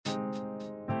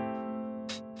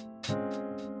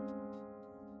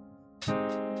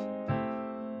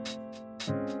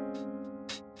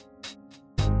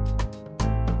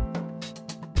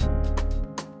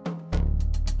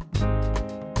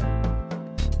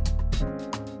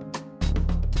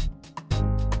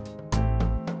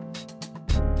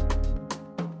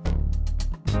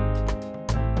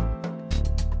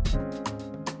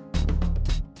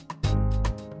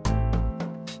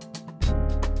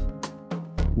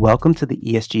Welcome to the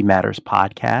ESG Matters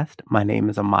podcast. My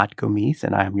name is Ahmad Gomis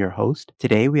and I am your host.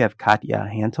 Today we have Katya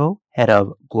Hantel, Head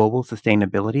of Global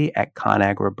Sustainability at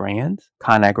Conagra Brands.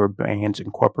 Conagra Brands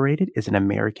Incorporated is an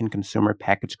American consumer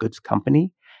packaged goods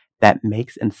company that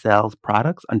makes and sells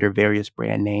products under various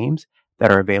brand names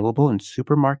that are available in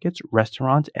supermarkets,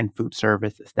 restaurants, and food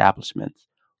service establishments.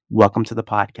 Welcome to the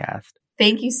podcast.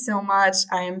 Thank you so much.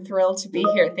 I am thrilled to be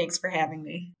here. Thanks for having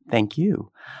me. Thank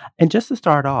you. And just to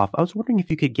start off, I was wondering if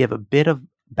you could give a bit of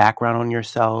background on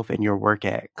yourself and your work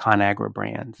at Conagra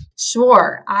Brands.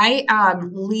 Sure. I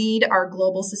lead our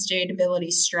global sustainability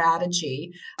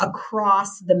strategy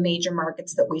across the major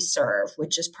markets that we serve,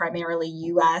 which is primarily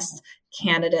U.S.,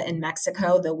 Canada, and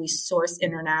Mexico, though we source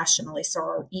internationally. So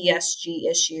our ESG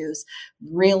issues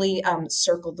really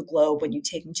circle the globe when you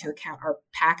take into account our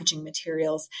packaging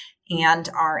materials and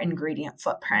our ingredient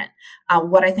footprint.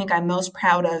 What I think I'm most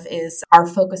proud of is our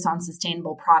focus on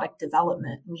sustainable product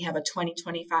development. We have a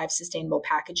 2025 sustainable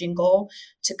packaging goal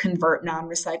to convert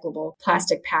non-recyclable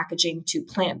plastic packaging to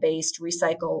plant-based,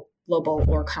 recyclable,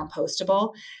 or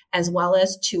compostable, as well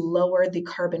as to lower the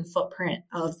carbon footprint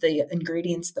of the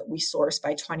ingredients that we source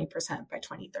by 20% by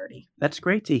 2030. That's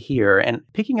great to hear. And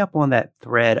picking up on that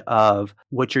thread of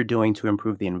what you're doing to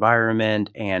improve the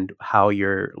environment and how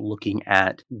you're looking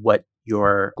at what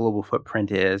your global footprint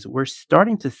is, we're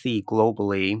starting to see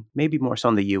globally, maybe more so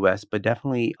in the US, but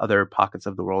definitely other pockets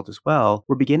of the world as well,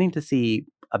 we're beginning to see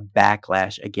a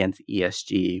backlash against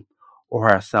ESG, or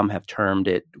as some have termed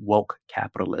it, woke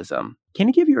capitalism. Can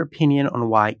you give your opinion on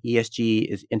why ESG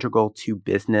is integral to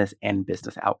business and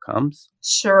business outcomes?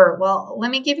 Sure. Well,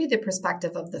 let me give you the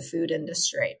perspective of the food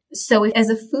industry. So as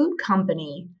a food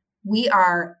company, we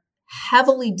are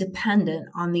heavily dependent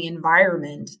on the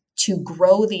environment to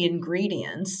grow the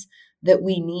ingredients that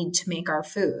we need to make our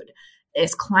food.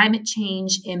 As climate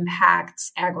change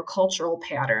impacts agricultural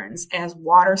patterns, as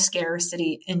water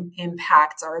scarcity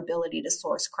impacts our ability to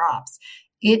source crops,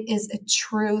 it is a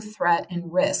true threat and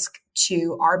risk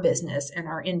to our business and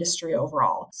our industry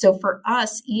overall. So for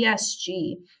us,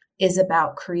 ESG is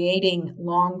about creating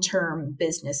long-term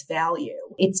business value.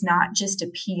 It's not just a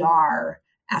PR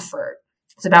effort.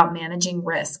 It's about managing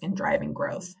risk and driving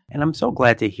growth. And I'm so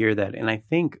glad to hear that. And I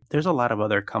think there's a lot of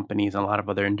other companies and a lot of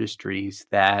other industries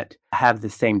that have the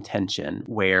same tension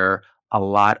where a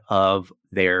lot of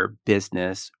their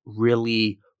business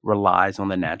really relies on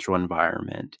the natural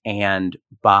environment. And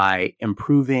by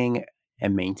improving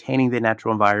and maintaining the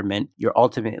natural environment, you're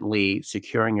ultimately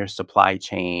securing your supply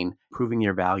chain, improving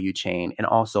your value chain, and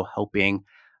also helping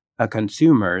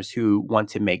consumers who want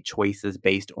to make choices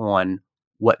based on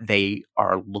what they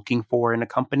are looking for in a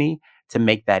company to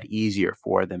make that easier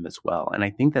for them as well. And I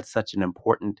think that's such an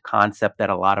important concept that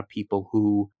a lot of people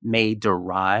who may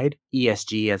deride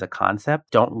ESG as a concept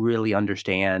don't really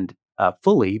understand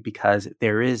fully, because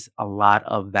there is a lot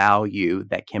of value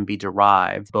that can be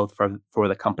derived both for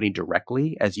the company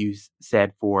directly, as you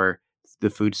said, for the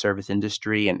food service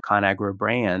industry and Conagra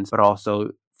Brands, but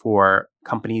also for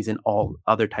companies in all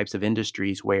other types of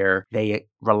industries where they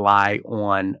rely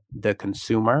on the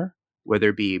consumer, whether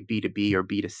it be B2B or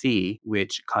B2C,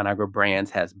 which Conagra Brands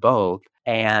has both,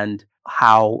 and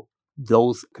how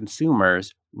those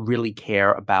consumers really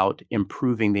care about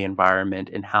improving the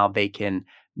environment and how they can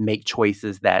make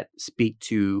choices that speak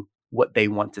to what they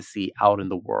want to see out in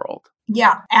the world.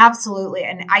 Yeah, absolutely.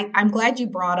 And I'm glad you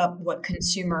brought up what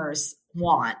consumers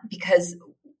want, because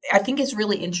I think it's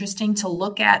really interesting to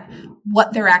look at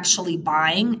what they're actually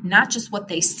buying, not just what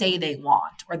they say they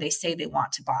want or they say they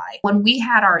want to buy. When we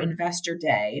had our investor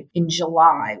day in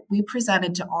July, we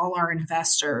presented to all our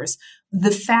investors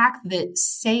the fact that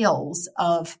sales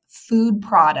of food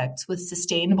products with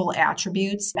sustainable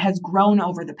attributes has grown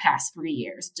over the past 3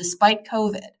 years. Despite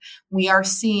COVID, we are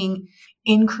seeing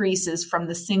increases from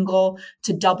the single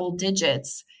to double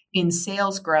digits in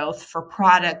sales growth for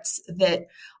products that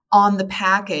on the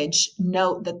package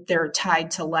note that they're tied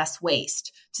to less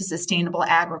waste, to sustainable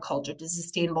agriculture, to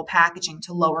sustainable packaging,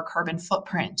 to lower carbon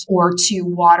footprint, or to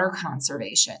water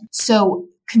conservation. So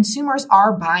consumers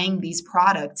are buying these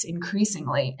products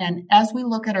increasingly. And as we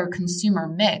look at our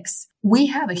consumer mix, we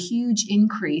have a huge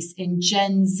increase in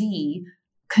Gen Z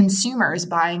consumers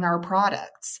buying our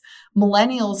products.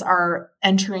 Millennials are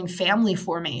entering family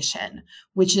formation,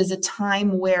 which is a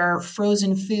time where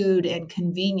frozen food and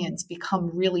convenience become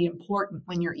really important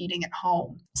when you're eating at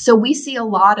home. So we see a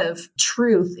lot of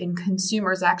truth in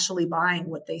consumers actually buying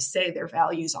what they say their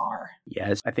values are.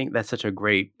 Yes, I think that's such a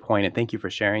great point. And thank you for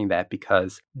sharing that,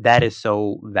 because that is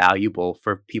so valuable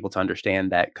for people to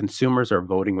understand that consumers are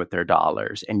voting with their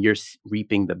dollars, and you're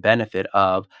reaping the benefit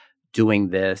of doing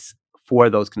this for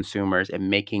those consumers and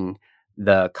making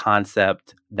the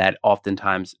concept that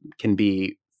oftentimes can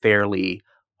be fairly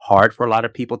hard for a lot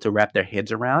of people to wrap their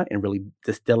heads around, and really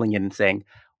distilling it and saying,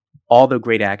 all the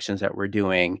great actions that we're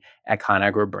doing at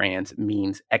Conagra Brands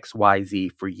means XYZ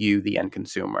for you, the end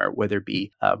consumer, whether it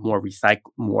be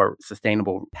more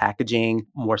sustainable packaging,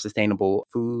 more sustainable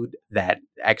food that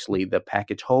actually the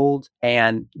package holds.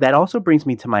 And that also brings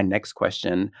me to my next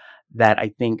question, that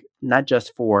I think not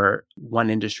just for one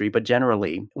industry, but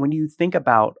generally, when you think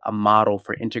about a model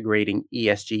for integrating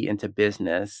ESG into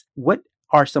business, what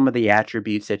are some of the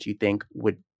attributes that you think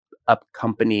would a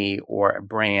company or a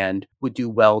brand would do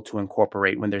well to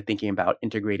incorporate when they're thinking about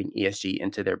integrating ESG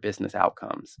into their business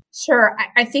outcomes? Sure.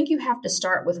 I think you have to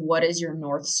start with what is your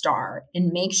North Star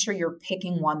and make sure you're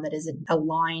picking one that is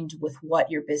aligned with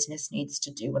what your business needs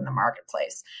to do in the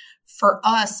marketplace. For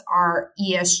us, our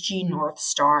ESG North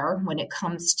Star, when it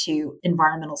comes to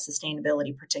environmental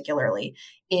sustainability particularly,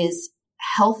 is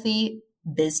healthy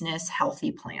business,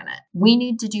 healthy planet. We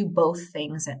need to do both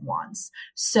things at once.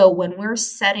 So when we're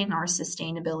setting our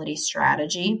sustainability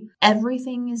strategy,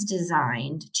 everything is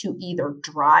designed to either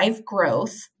drive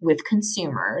growth with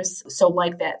consumers, so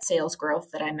like that sales growth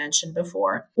that I mentioned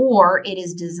before, or it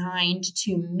is designed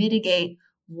to mitigate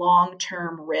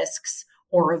long-term risks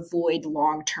or avoid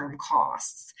long-term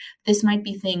costs. This might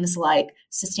be things like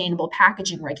sustainable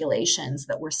packaging regulations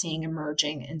that we're seeing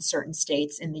emerging in certain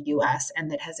states in the US and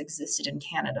that has existed in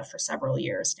Canada for several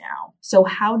years now. So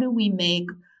how do we make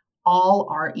all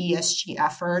our ESG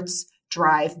efforts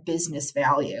drive business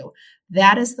value?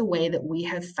 That is the way that we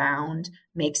have found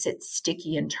makes it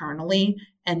sticky internally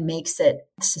and makes it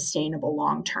sustainable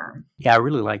long-term. Yeah, I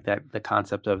really like that, the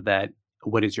concept of that.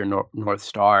 What is your North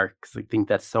Star? Because I think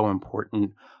that's so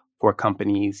important for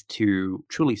companies to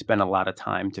truly spend a lot of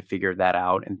time to figure that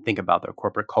out and think about their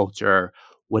corporate culture.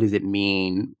 What does it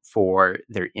mean for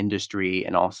their industry,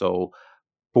 and also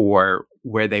for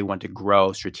where they want to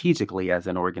grow strategically as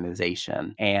an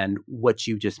organization? And what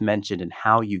you just mentioned and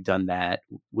how you've done that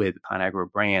with Conagra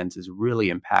Brands is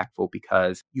really impactful,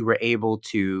 because you were able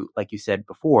to, like you said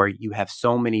before, you have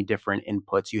so many different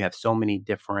inputs, you have so many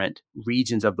different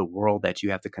regions of the world that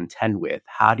you have to contend with.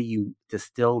 How do you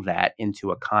distill that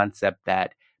into a concept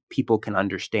that people can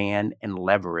understand and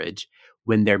leverage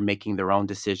when they're making their own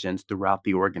decisions throughout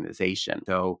the organization?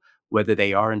 So whether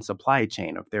they are in supply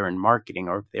chain, or if they're in marketing,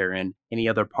 or if they're in any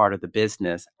other part of the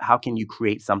business, how can you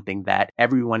create something that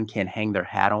everyone can hang their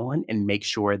hat on and make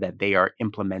sure that they are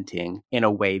implementing in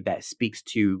a way that speaks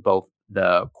to both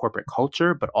the corporate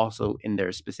culture, but also in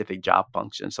their specific job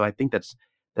function? So I think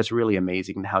that's really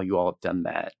amazing how you all have done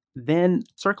that. Then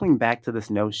circling back to this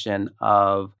notion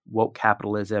of woke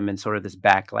capitalism and sort of this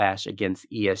backlash against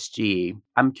ESG,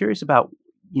 I'm curious about,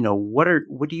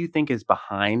 what do you think is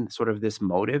behind sort of this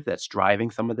motive that's driving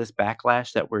some of this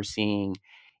backlash that we're seeing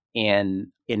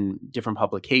in different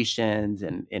publications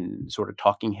and in sort of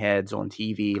talking heads on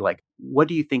TV? Like, what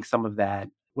do you think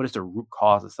what is the root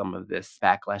cause of some of this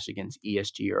backlash against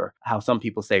ESG, or how some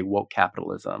people say woke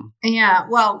capitalism? Yeah,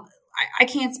 well, I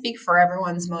can't speak for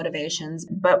everyone's motivations,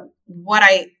 but what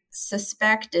I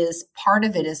suspect is part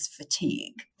of it is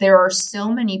fatigue. There are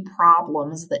so many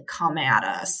problems that come at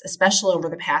us, especially over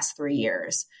the past 3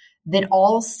 years, that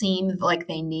all seem like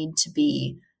they need to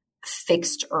be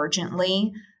fixed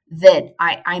urgently, that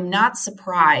I'm not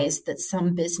surprised that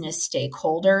some business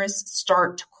stakeholders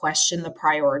start to question the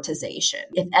prioritization.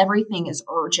 If everything is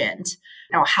urgent,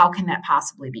 how can that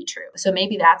possibly be true? So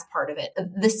maybe that's part of it.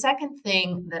 The second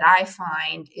thing that I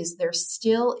find is there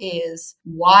still is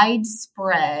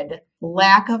widespread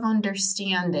lack of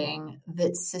understanding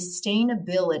that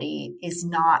sustainability is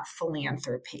not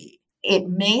philanthropy. It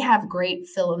may have great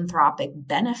philanthropic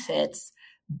benefits,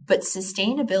 but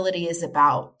sustainability is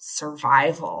about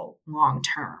survival long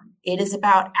term. It is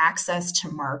about access to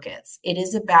markets. It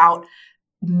is about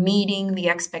meeting the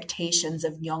expectations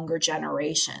of younger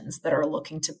generations that are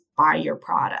looking to buy your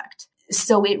product.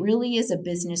 So it really is a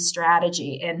business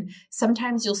strategy. And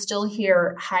sometimes you'll still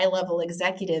hear high-level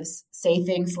executives say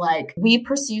things like, we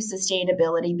pursue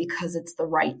sustainability because it's the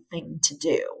right thing to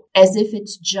do, as if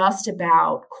it's just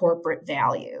about corporate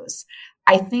values.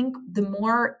 I think the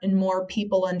more and more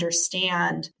people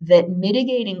understand that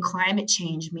mitigating climate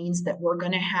change means that we're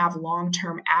going to have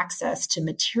long-term access to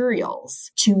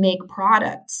materials to make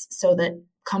products so that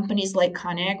companies like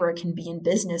Conagra can be in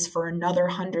business for another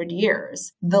 100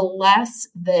 years, the less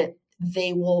that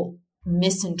they will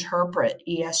misinterpret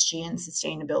ESG and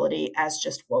sustainability as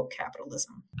just woke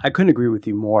capitalism. I couldn't agree with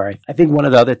you more. I think one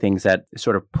of the other things that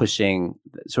sort of pushing,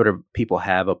 sort of people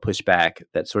have a pushback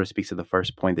that sort of speaks to the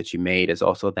first point that you made is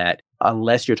also that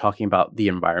unless you're talking about the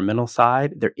environmental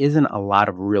side, there isn't a lot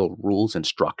of real rules and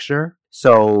structure.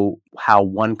 So how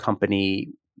one company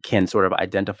can sort of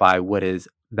identify what is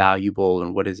valuable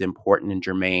and what is important and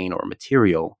germane or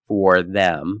material for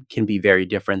them can be very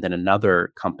different than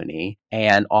another company.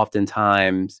 And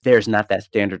oftentimes there's not that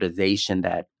standardization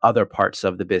that other parts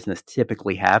of the business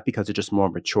typically have because it's just more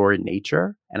mature in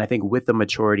nature. And I think with the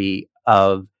maturity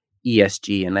of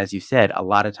ESG, and as you said, a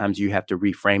lot of times you have to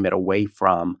reframe it away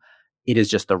from it is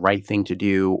just the right thing to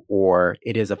do or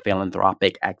it is a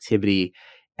philanthropic activity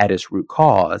at its root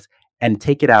cause, and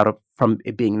take it out of from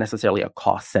it being necessarily a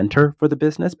cost center for the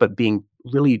business, but being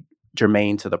really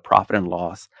germane to the profit and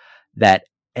loss that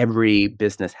every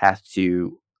business has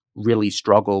to really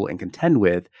struggle and contend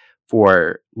with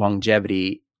for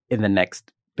longevity in the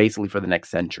next, basically for the next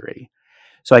century.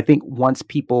 So I think once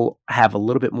people have a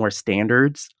little bit more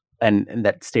standards and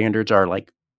that standards are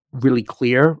like really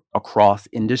clear across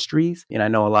industries, and I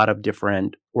know a lot of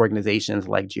different organizations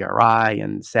like GRI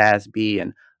and SASB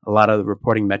and a lot of the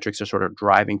reporting metrics are sort of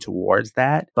driving towards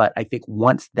that. But I think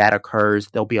once that occurs,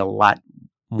 there'll be a lot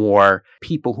more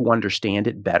people who understand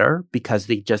it better because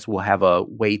they just will have a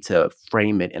way to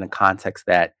frame it in a context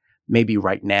that maybe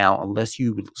right now, unless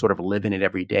you sort of live in it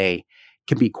every day,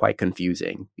 can be quite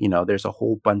confusing. You know, there's a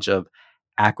whole bunch of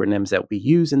acronyms that we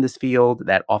use in this field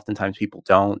that oftentimes people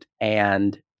don't,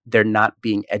 and they're not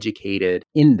being educated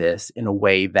in this in a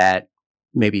way that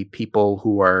maybe people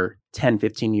who are 10,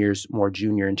 15 years more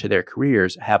junior into their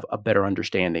careers have a better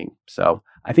understanding. So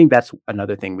I think that's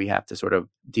another thing we have to sort of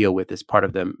deal with as part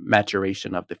of the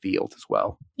maturation of the field as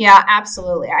well. Yeah,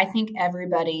 absolutely. I think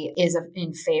everybody is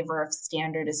in favor of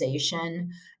standardization.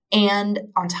 And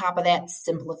on top of that,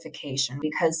 simplification,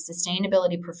 because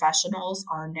sustainability professionals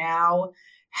are now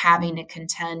having to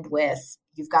contend with,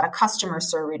 you've got a customer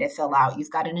survey to fill out,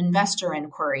 you've got an investor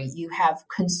inquiry, you have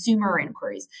consumer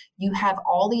inquiries, you have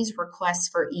all these requests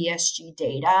for ESG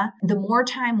data. The more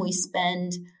time we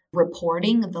spend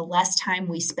reporting, the less time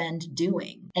we spend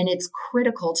doing. And it's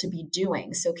critical to be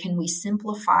doing. So can we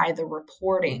simplify the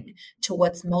reporting to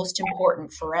what's most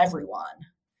important for everyone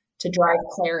to drive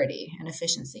clarity and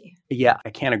efficiency? Yeah, I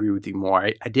can't agree with you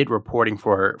more. I did reporting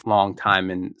for a long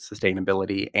time in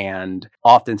sustainability, and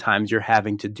oftentimes you're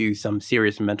having to do some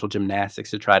serious mental gymnastics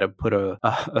to try to put a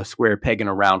square peg in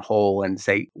a round hole and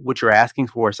say what you're asking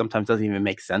for sometimes doesn't even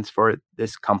make sense for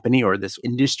this company or this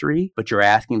industry, but you're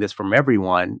asking this from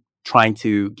everyone, trying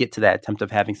to get to that attempt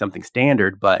of having something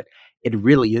standard, but it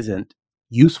really isn't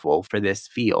useful for this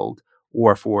field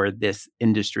or for this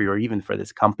industry or even for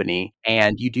this company.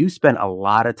 And you do spend a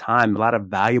lot of time, a lot of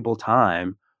valuable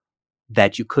time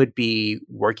that you could be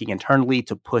working internally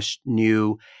to push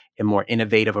new and more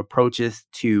innovative approaches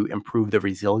to improve the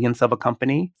resilience of a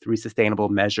company through sustainable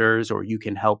measures, or you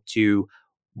can help to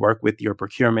work with your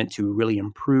procurement to really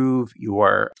improve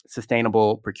your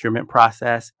sustainable procurement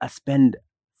process. I spend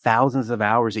thousands of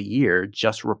hours a year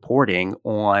just reporting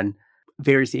on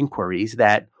various inquiries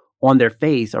that on their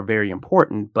face are very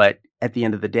important, but at the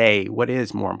end of the day, what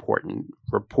is more important?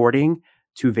 Reporting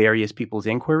to various people's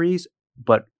inquiries,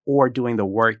 or doing the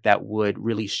work that would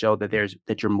really show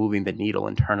that you're moving the needle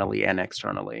internally and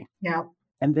externally. Yeah.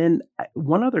 And then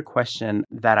one other question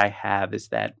that I have is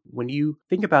that when you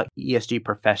think about ESG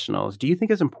professionals, do you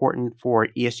think it's important for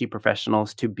ESG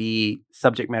professionals to be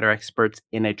subject matter experts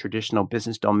in a traditional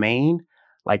business domain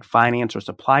like finance or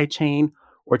supply chain,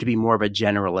 or to be more of a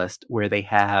generalist where they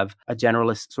have a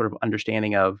generalist sort of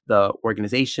understanding of the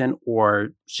organization, or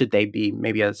should they be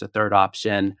maybe as a third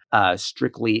option,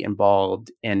 strictly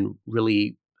involved in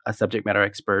really a subject matter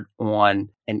expert on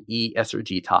an E, S, or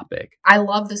G topic? I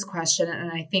love this question.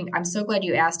 And I think I'm so glad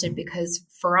you asked it, because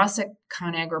for us at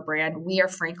Conagra Brand, we are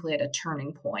frankly at a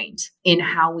turning point in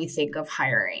how we think of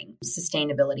hiring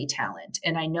sustainability talent.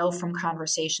 And I know from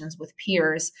conversations with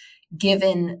peers,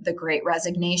 given the Great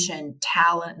Resignation,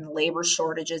 talent and labor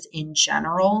shortages in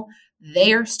general,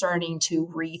 they are starting to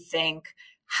rethink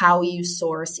how you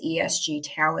source ESG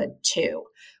talent too.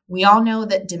 We all know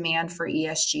that demand for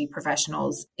ESG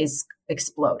professionals is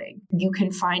exploding. You can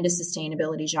find a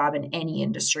sustainability job in any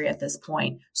industry at this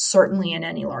point, certainly in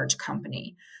any large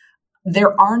company.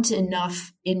 There aren't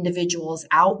enough individuals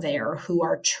out there who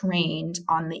are trained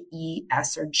on the E,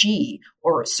 S, or G,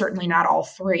 or certainly not all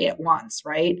three at once,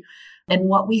 right? And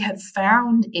what we have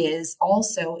found is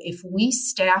also if we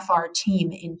staff our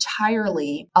team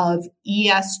entirely of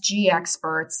ESG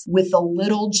experts with a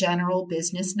little general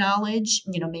business knowledge,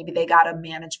 maybe they got a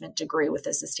management degree with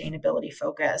a sustainability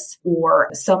focus or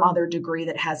some other degree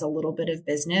that has a little bit of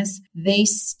business, they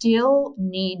still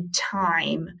need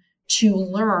time to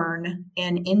learn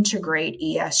and integrate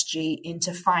ESG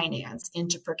into finance,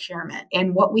 into procurement.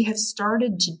 And what we have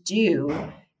started to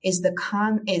do is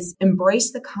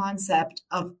embrace the concept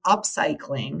of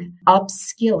upcycling,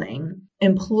 upskilling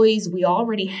employees we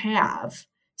already have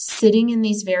sitting in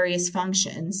these various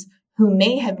functions who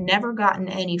may have never gotten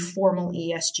any formal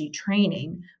ESG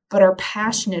training, but are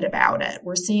passionate about it.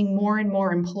 We're seeing more and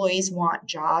more employees want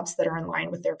jobs that are in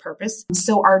line with their purpose.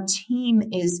 So our team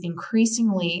is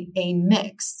increasingly a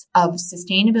mix of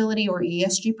sustainability or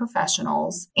ESG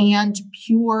professionals and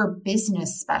pure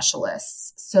business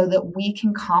specialists so that we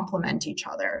can complement each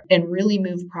other and really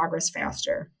move progress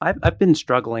faster. I've been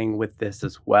struggling with this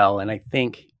as well. And I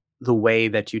think the way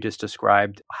that you just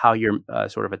described how you're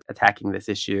sort of attacking this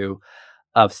issue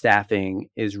of staffing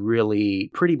is really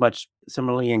pretty much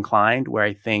similarly inclined, where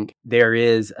I think there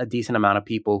is a decent amount of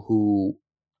people who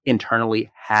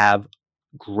internally have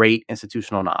great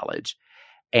institutional knowledge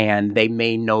and they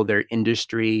may know their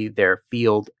industry, their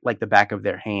field like the back of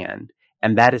their hand.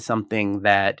 And that is something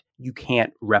that you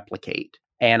can't replicate.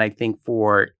 And I think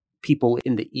for people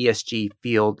in the ESG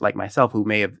field like myself who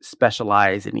may have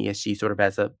specialized in ESG sort of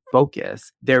as a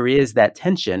focus, there is that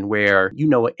tension where you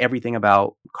know everything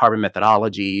about carbon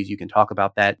methodologies, you can talk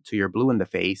about that till you're blue in the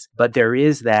face, but there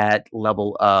is that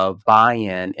level of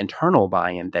buy-in, internal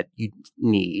buy-in that you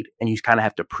need, and you kind of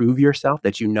have to prove yourself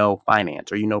that you know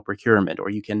finance or you know procurement, or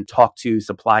you can talk to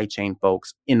supply chain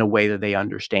folks in a way that they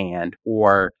understand,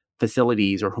 or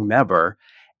facilities or whomever.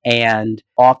 And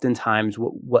oftentimes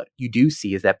what you do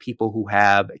see is that people who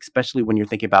have, especially when you're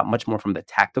thinking about much more from the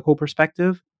tactical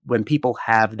perspective, when people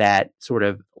have that sort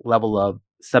of level of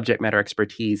subject matter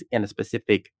expertise in a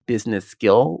specific business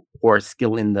skill or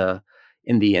skill in the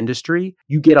industry,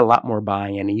 you get a lot more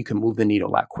buy-in and you can move the needle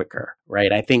a lot quicker,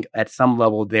 right? I think at some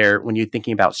level there, when you're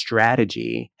thinking about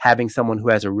strategy, having someone who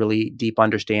has a really deep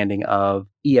understanding of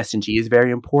ESG is very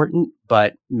important.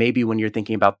 But maybe when you're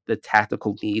thinking about the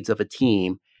tactical needs of a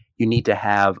team, you need to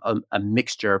have a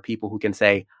mixture of people who can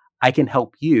say, I can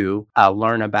help you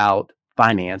learn about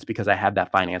finance because I have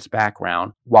that finance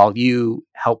background, while you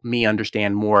help me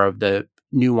understand more of the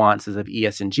nuances of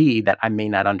ESG that I may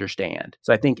not understand.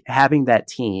 So I think having that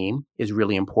team is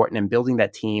really important, and building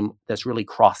that team that's really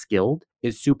cross-skilled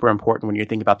is super important. When you're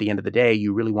thinking about the end of the day,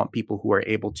 you really want people who are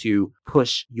able to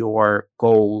push your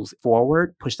goals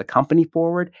forward, push the company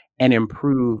forward, and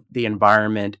improve the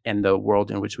environment and the world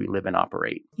in which we live and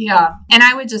operate. Yeah. And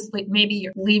I would just maybe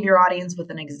leave your audience with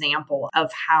an example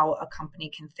of how a company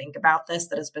can think about this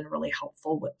that has been really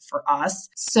helpful for us.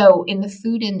 So in the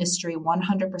food industry,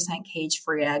 100%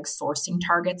 cage-free egg sourcing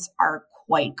targets are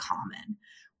quite common.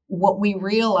 What we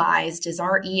realized is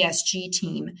our ESG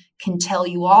team can tell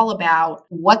you all about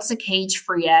what's a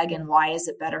cage-free egg and why is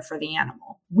it better for the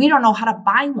animal. We don't know how to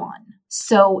buy one.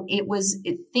 So it was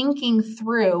thinking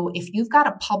through, if you've got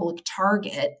a public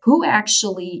target, who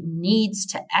actually needs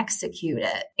to execute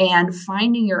it, and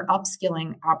finding your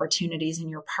upskilling opportunities and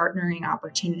your partnering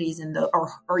opportunities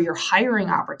or your hiring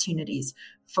opportunities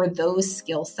for those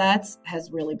skill sets has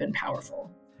really been powerful.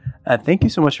 Thank you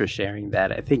so much for sharing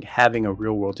that. I think having a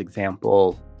real world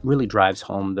example really drives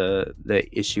home the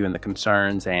issue and the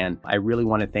concerns. And I really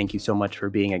want to thank you so much for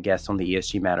being a guest on the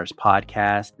ESG Matters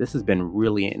podcast. This has been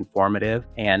really informative.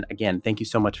 And again, thank you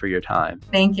so much for your time.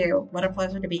 Thank you. What a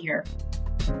pleasure to be here.